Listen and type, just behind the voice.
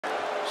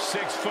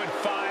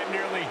6'5",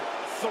 nearly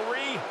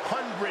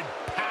 300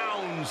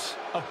 pounds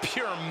of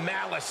pure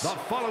malice. The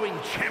following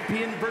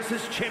champion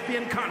versus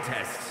champion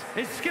contest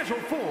is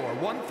scheduled for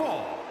one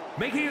fall.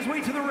 Making his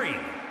way to the ring,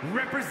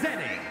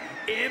 representing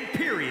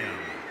Imperium.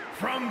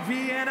 From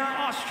Vienna,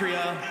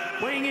 Austria,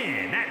 weighing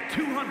in at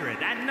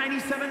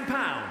 297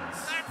 pounds,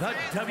 the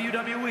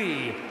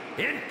WWE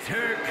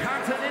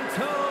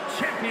Intercontinental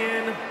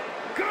Champion,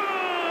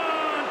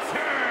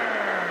 Gunther!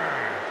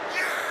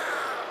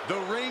 The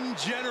ring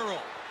general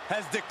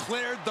has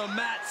declared the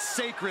mat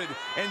sacred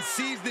and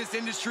sees this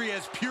industry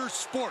as pure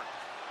sport,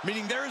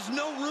 meaning there is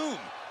no room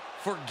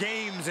for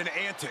games and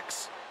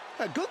antics.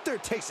 Gunther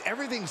takes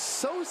everything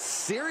so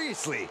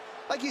seriously,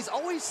 like he's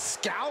always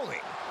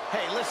scowling.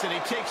 Hey, listen, he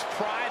takes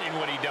pride in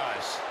what he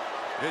does.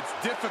 It's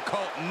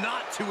difficult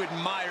not to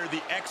admire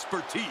the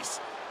expertise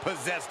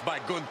possessed by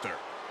Gunther.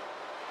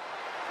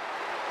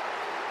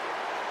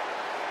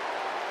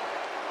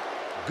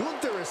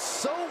 Gunther is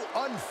so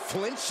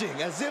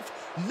unflinching, as if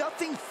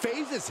nothing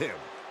phases him.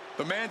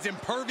 The man's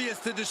impervious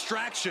to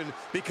distraction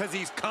because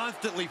he's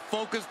constantly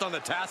focused on the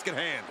task at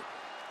hand.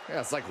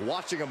 Yeah, it's like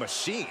watching a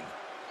machine.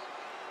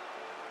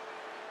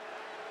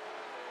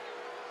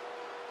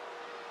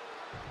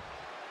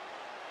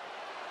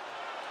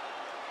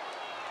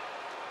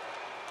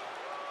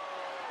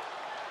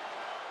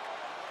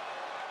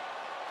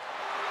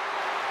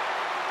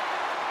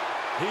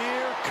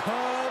 Here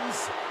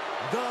comes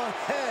the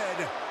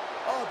head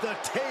of the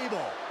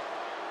table.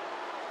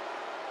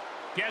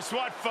 Guess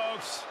what,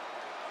 folks?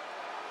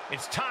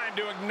 It's time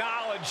to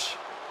acknowledge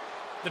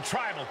the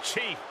tribal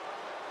chief.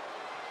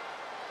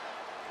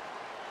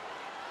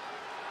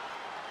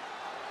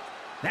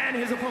 And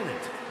his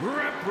opponent,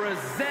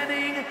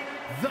 representing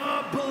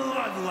the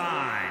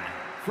Bloodline,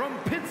 from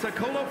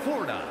Pensacola,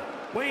 Florida,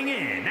 weighing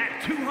in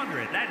at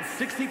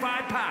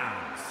 265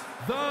 pounds,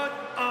 the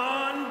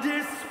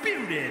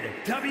undisputed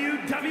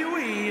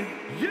WWE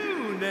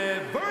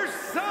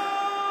Universal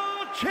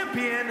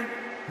Champion,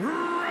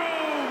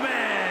 Roman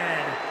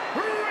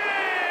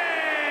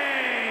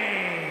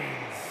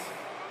Reigns!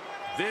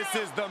 This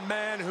is the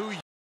man who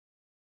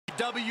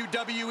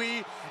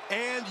WWE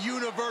and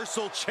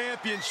Universal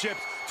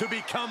Championships to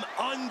become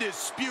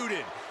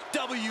undisputed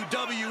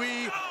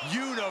WWE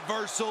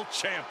Universal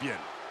Champion.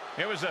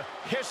 It was a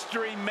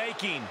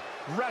history-making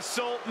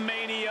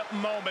WrestleMania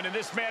moment, and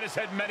this man has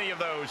had many of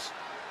those.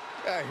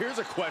 Here's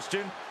a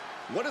question.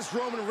 What has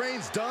Roman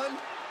Reigns done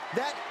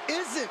that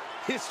isn't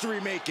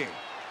history-making?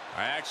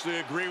 I actually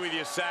agree with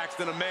you,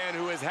 Saxton, a man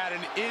who has had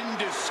an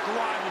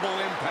indescribable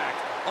impact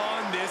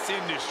on this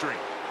industry.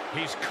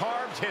 He's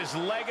carved his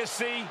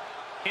legacy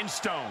in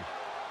stone.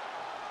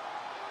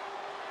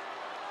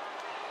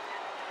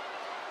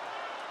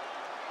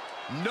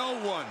 No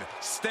one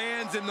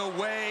stands in the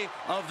way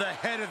of the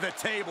head of the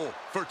table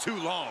for too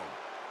long.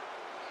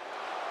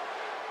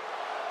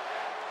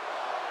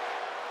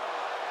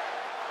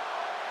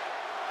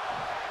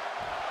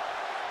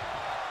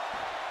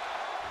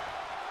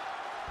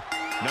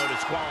 No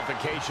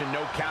disqualification, no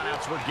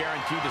countouts. We're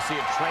guaranteed to see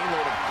a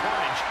trainload of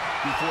carnage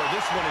before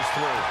this one is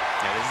through.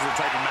 Yeah, this is the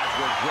type of match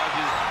where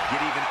grudges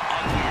get even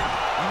uglier.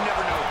 You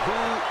never know who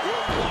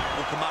or what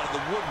will come out of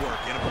the woodwork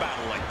in a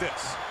battle like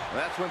this. Well,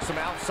 that's when some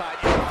outside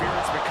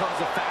interference becomes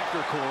a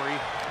factor, Corey.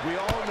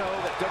 We all know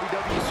that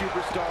WWE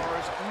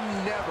superstars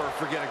never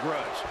forget a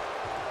grudge.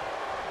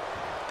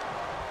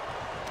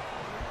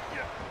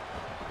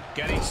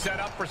 Getting set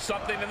up for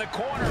something in the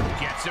corner.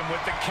 Gets him with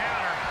the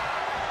counter.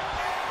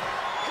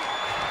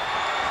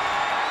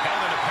 Held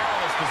in a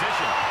perilous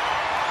position.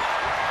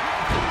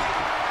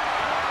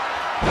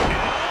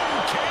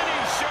 And can he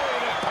show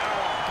the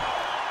power?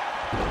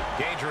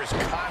 Danger is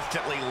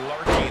constantly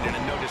lurking in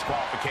a no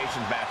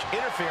disqualifications match.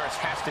 Interference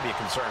has to be a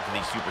concern for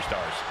these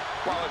superstars.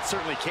 While it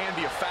certainly can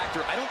be a factor,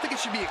 I don't think it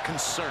should be a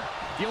concern.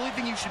 The only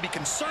thing you should be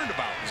concerned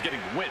about is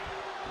getting the win.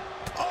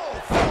 Oh,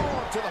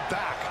 forearm to the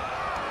back.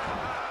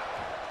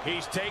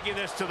 He's taking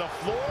this to the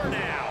floor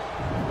now.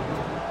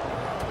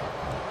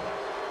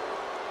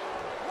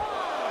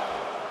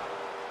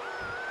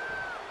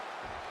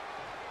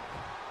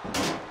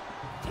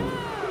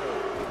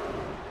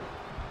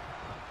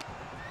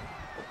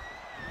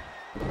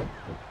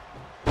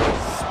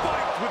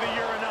 Spiked with a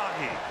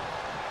Uranagi.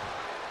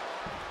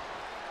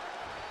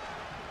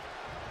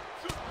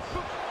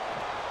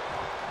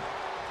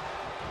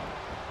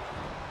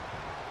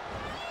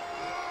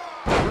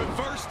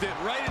 Reversed it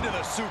right into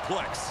the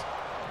suplex.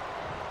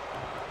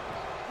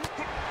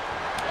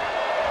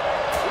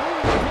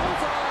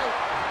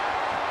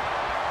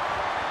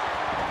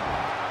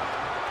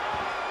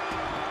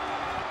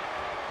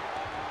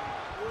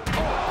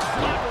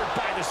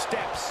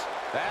 Steps.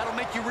 That'll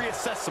make you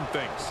reassess some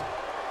things.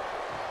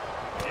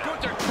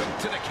 Gunther quick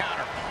to the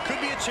counter. Could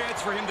be a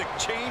chance for him to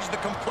change the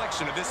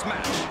complexion of this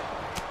match.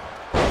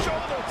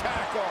 Shoulder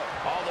tackle.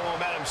 All the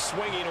momentum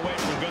swinging away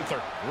from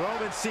Gunther.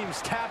 Roman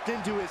seems tapped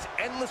into his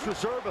endless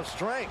reserve of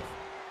strength.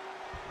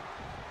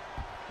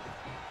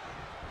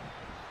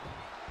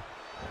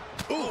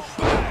 Ooh,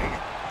 bang!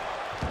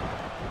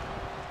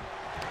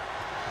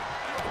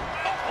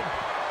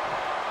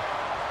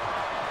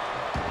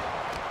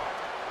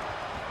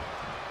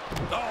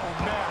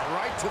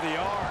 the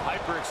arm.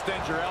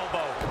 Hyperextend your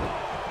elbow.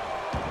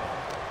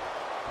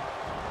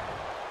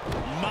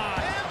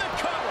 And the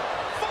cover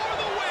for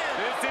the win.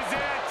 This is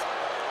it.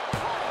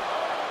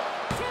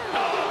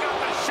 Oh, got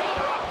the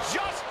shoulder up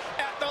just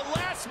at the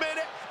last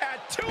minute.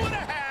 At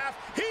 2.5,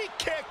 he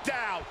kicked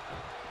out.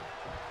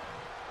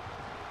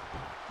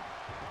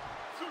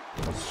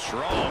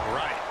 Strong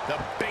right. The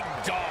big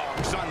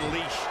dog's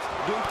unleashed.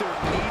 Gunther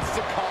needs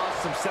to cause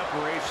some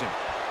separation.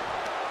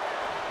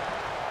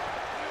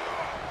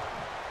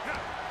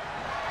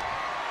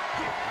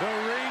 The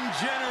ring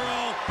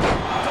general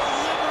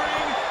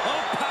delivering a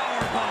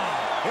powerbomb.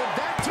 And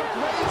that took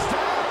Reigns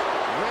down.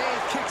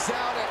 Reigns kicks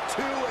out at 2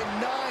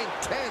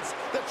 9/10.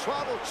 The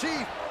Tribal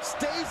Chief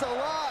stays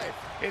alive.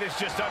 It is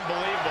just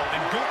unbelievable.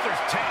 And Gunther's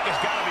tank has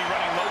got to be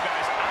running low,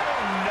 guys. I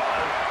don't know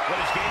what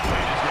his game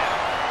plan is now.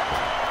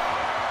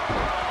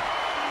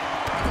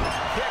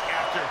 Kick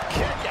after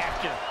kick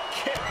after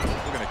kick.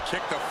 We're going to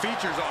kick the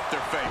features off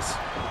their face.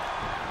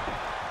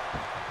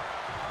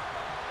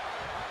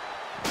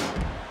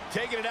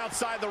 Taking it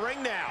outside the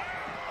ring now.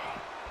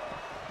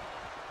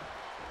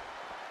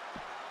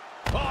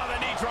 Oh, the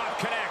knee drop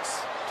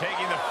connects.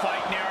 Taking the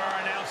fight near our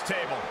announce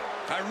table.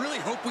 I really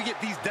hope we get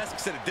these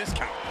desks at a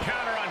discount.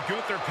 Counter on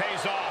Gunther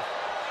pays off.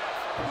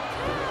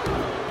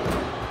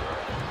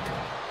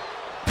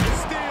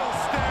 Steel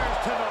stairs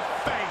to the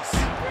face.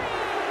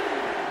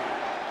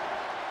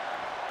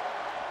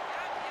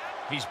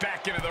 He's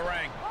back into the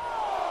ring.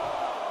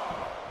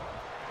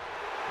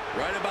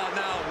 Right about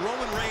now,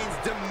 Roman Reigns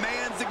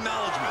demands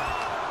acknowledgement.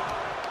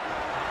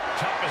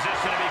 Tough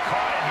position to be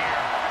caught in here.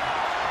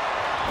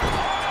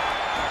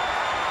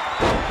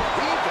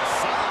 Leave the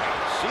side.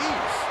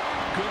 Jeez.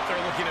 Gunther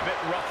looking a bit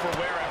rough for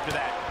wear after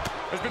that.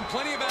 There's been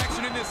plenty of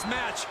action in this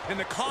match, and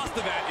the cost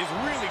of that is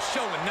really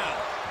showing now.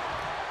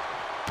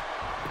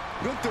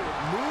 Gunther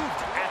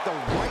moved at the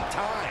right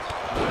time.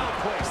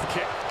 Well-placed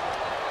kick.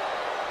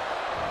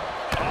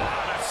 Oh,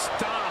 the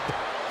stomp.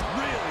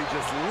 Really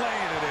just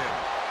laying it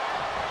in.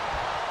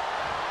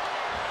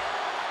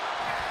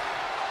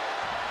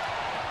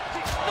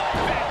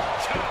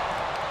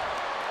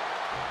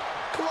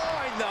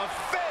 Clawing the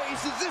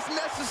face. Is this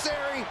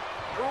necessary?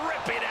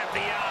 Ripping at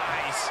the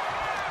eyes.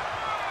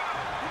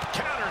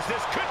 Counters.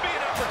 This could be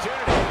an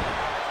opportunity.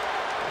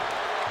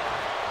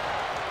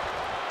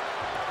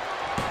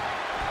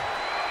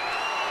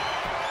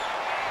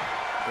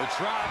 The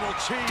Tribal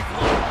Chief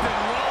locked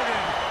and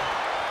loaded.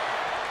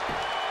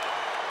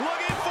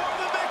 Looking for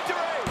the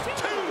victory.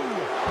 2.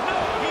 No,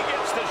 he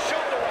gets the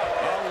shoulder up.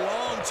 A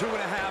long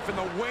 2.5 in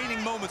the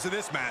waning moments of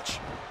this match.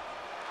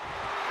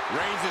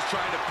 Reigns is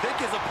trying to pick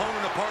his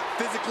opponent apart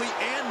physically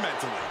and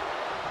mentally.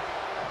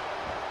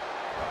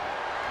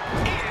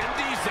 And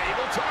he's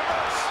able to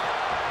reverse.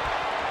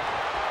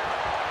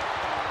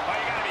 Oh,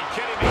 you gotta be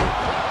kidding me.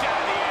 Put down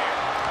in the air.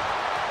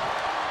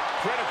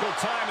 Critical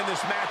time in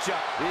this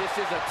matchup. This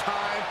is a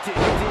time to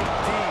dig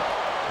deep.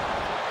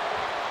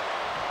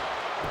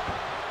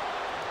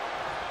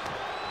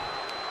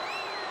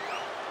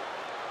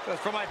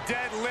 That's from a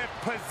deadlift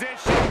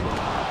position.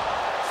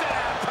 Set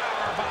out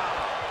powerbomb.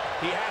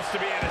 He has to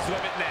be at his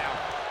limit now.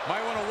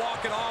 Might want to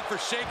walk it off or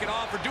shake it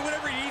off or do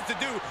whatever he needs to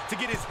do to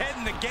get his head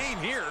in the game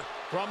here.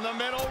 From the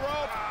middle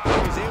rope.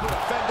 He's able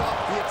to fend off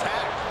the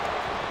attack.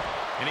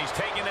 And he's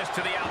taking this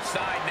to the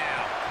outside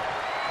now.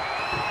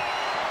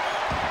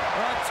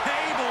 A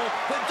table.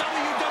 The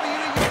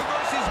WWE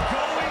Universe is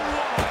going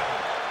wild.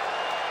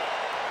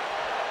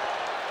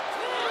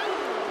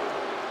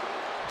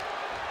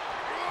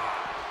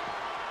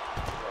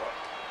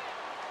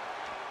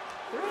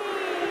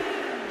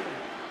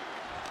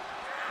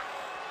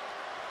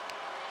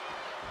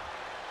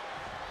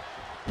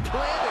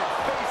 Planted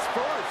face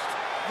first.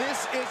 This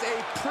is a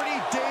pretty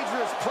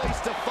dangerous place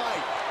to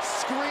fight.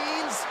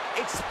 Screens,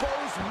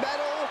 exposed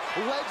metal,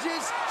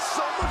 ledges.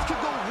 So much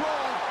could go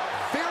wrong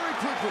very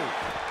quickly.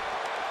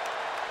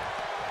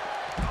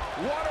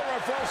 What a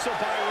reversal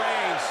by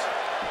Reigns.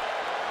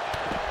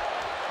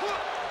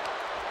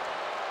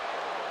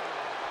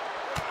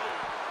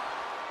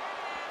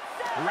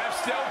 Ref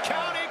still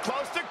counting,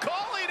 close to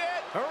calling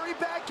it. Hurry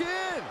back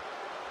in.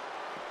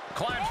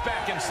 Climbs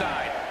back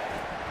inside.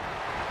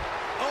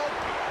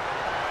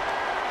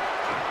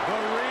 The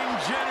ring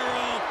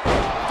general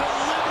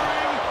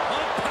delivering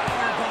a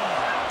powerbomb.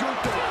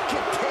 Gunther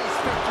can taste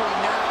victory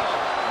now.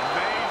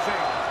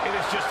 Amazing. It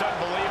is just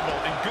unbelievable.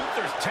 And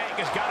Gunther's tank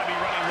has got to be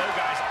running low,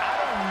 guys. I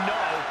don't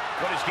know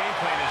what his game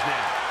plan is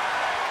now.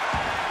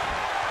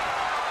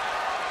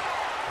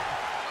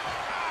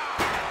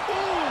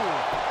 Ooh!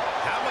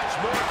 How much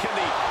more can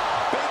the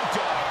big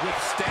dog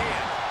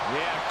withstand?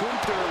 Yeah,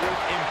 Gunther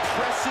with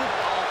impressive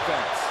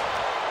offense.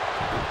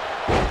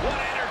 What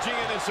energy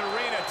in this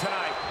arena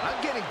tonight. I'm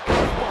getting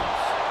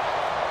goosebumps.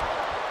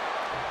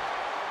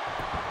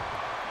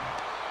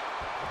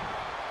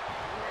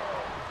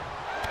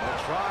 The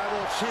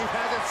Tribal Chief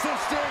has it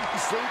cinched in.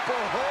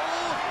 Sleeper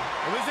hold.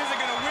 Well, this isn't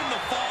going to win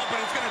the fall,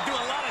 but it's going to do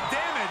a lot of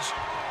damage.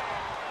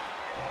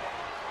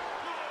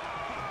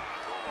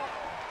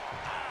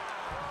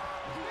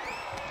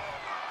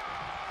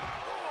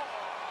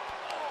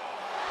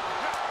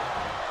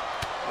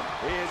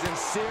 He's in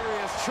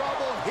serious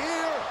trouble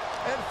here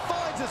and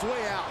finds his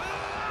way out.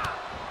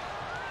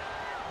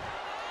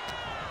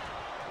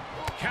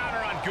 Counter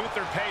on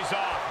Gunther pays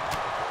off.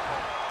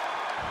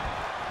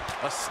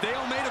 A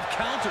stalemate of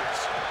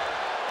counters.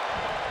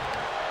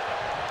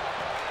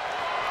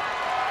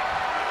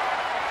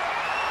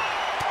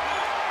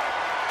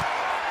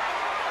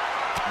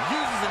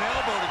 Uses an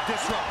elbow to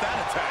disrupt that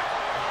attack.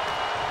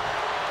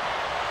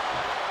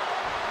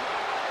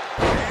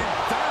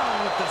 And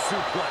down with the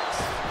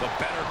suplex. The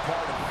better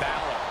part of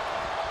valor.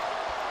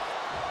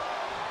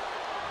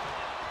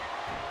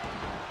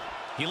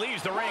 He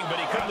leaves the ring, but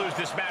he could lose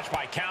this match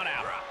by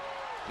countout.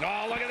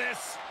 Oh, look at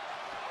this.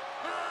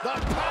 The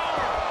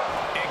power!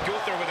 And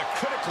Gunther with a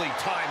critically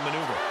timed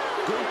maneuver.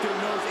 Gunther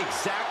knows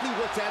exactly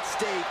what's at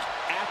stake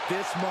at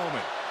this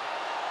moment.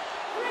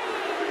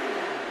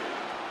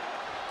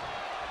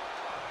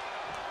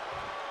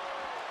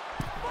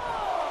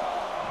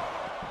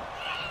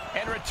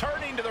 And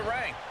returning to the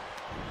ring.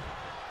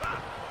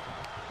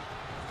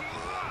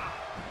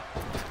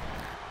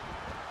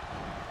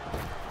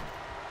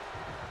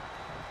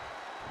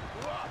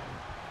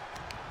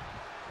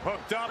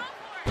 Hooked up.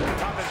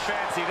 Nothing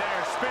fancy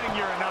there. Spinning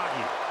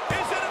Uranagi.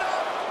 Is it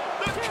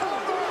enough? The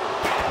cover!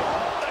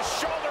 Oh, the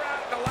shoulder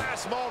out at the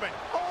last moment.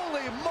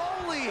 Holy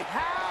moly,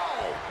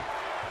 how?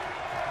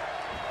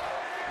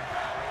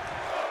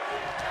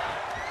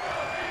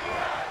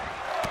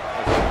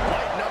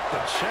 Lighten up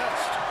the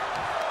chest.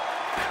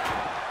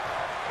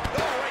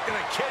 Oh, right to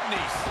the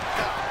kidneys.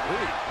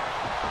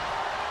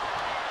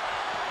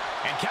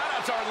 And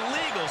countouts are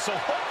legal, so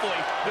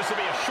hopefully this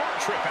will be a short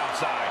trip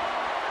outside.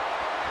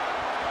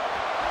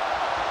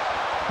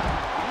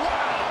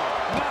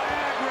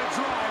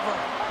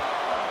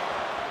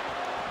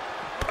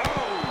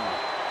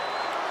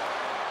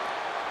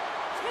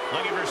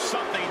 Looking for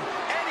something,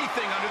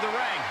 anything under the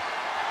ring.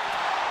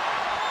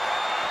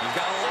 He's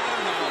got a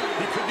ladder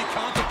now. He could be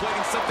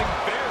contemplating something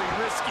very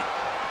risky.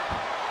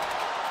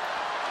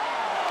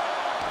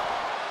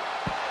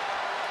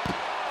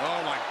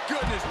 Oh, my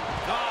goodness.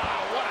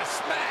 Ah, what a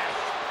smash.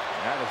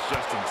 That is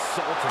just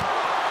insulting.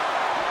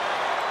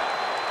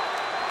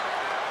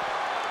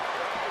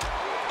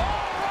 Oh,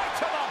 right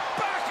to the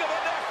back of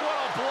the neck. What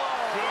a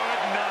blow.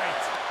 Good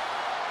night.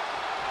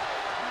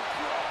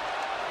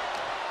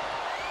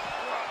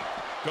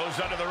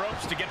 Goes under the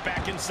ropes to get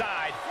back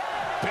inside.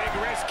 Big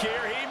risk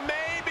here. He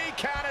may be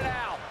counted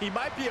out. He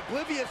might be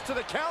oblivious to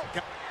the count.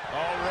 Oh,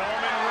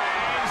 Roman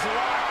Reigns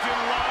locked and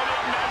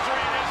loaded,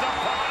 measuring his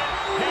opponent.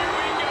 Here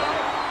we go.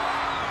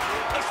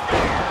 A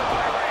spear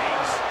by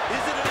Reigns.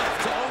 Is it enough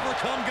to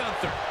overcome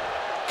Gunther?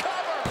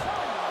 Cover.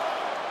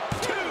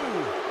 2.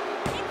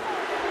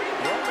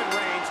 Roman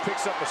Reigns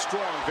picks up a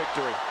strong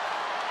victory.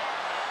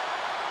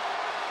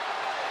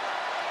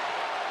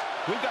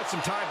 We've got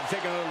some time to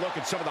take another look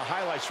at some of the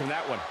highlights from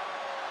that one.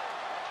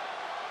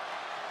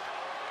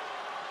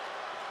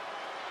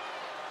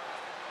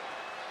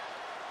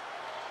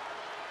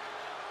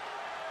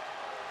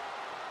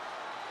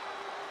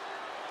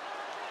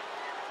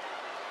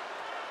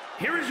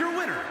 Here is your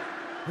winner,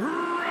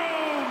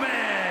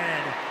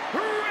 Roman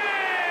Reigns!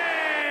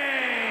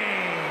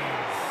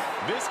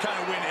 This kind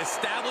of win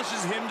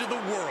establishes him to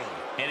the world.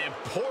 An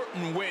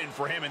important win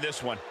for him in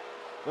this one.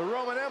 The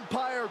Roman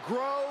Empire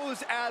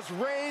grows as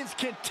Reigns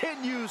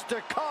continues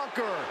to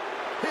conquer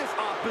his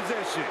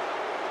opposition.